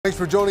Thanks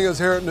for joining us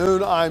here at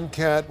noon. I'm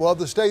Kent. Well,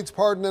 the state's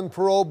Pardon and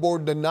Parole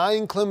Board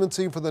denying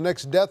clemency for the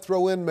next death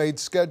row inmate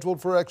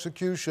scheduled for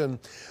execution.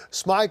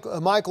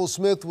 Michael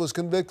Smith was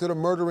convicted of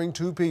murdering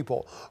two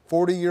people,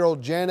 40-year-old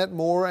Janet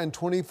Moore and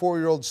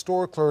 24-year-old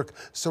store clerk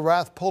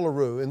Sarath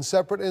Polaru, in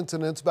separate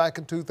incidents back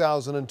in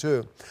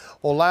 2002.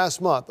 Well,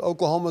 last month,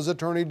 Oklahoma's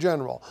Attorney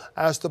General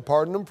asked the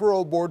Pardon and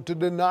Parole Board to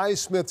deny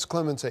Smith's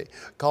clemency,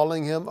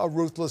 calling him a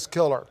ruthless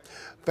killer.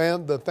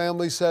 The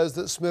family says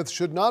that Smith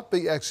should not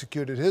be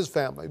executed, his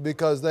family,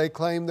 because they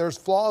claim there's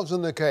flaws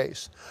in the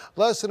case.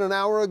 Less than an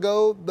hour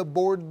ago, the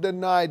board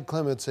denied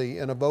clemency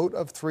in a vote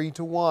of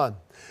 3-1.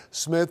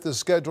 Smith is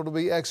scheduled to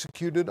be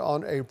executed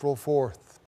on April 4th.